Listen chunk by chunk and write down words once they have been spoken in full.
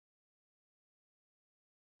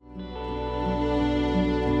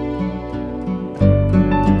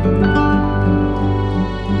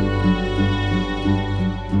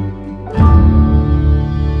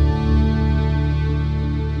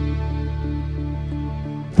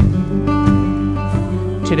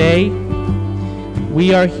Today,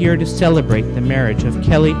 we are here to celebrate the marriage of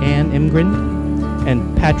Kelli Ann Imgren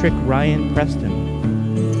and Patrick Ryan Preston.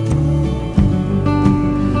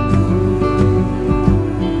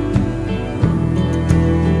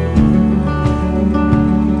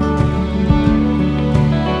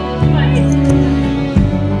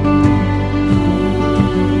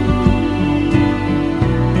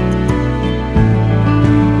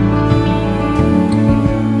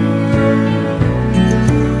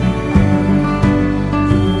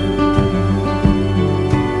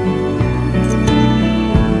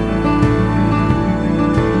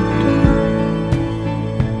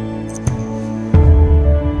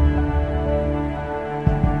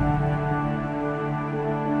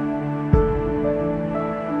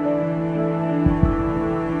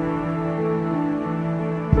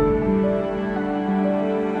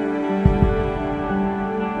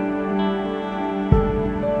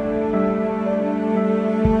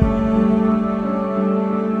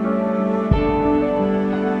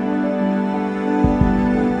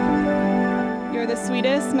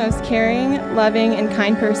 Most caring, loving, and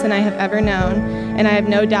kind person I have ever known, and I have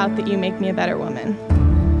no doubt that you make me a better woman.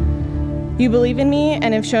 You believe in me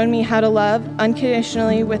and have shown me how to love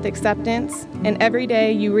unconditionally with acceptance, and every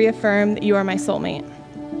day you reaffirm that you are my soulmate.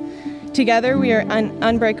 Together we are an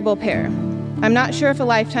unbreakable pair. I'm not sure if a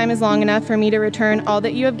lifetime is long enough for me to return all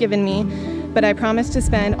that you have given me, but I promise to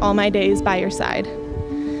spend all my days by your side.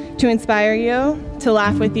 To inspire you, to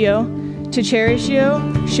laugh with you, to cherish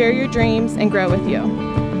you, share your dreams, and grow with you.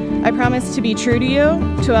 I promise to be true to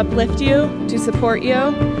you, to uplift you, to support you,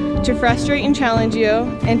 to frustrate and challenge you,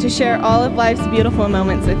 and to share all of life's beautiful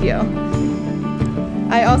moments with you.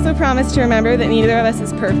 I also promise to remember that neither of us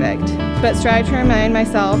is perfect, but strive to remind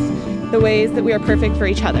myself the ways that we are perfect for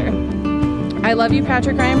each other. I love you,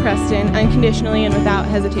 Patrick Ryan Preston, unconditionally and without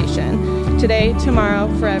hesitation. Today, tomorrow,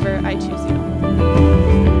 forever, I choose you.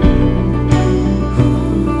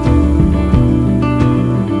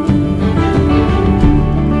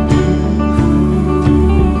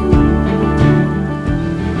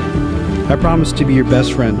 I promise to be your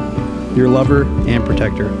best friend, your lover and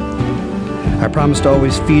protector. I promise to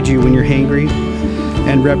always feed you when you're hangry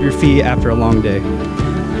and rub your feet after a long day.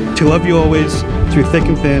 To love you always, through thick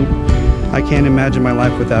and thin. I can't imagine my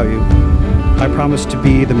life without you. I promise to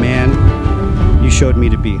be the man you showed me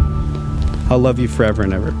to be. I'll love you forever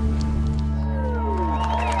and ever.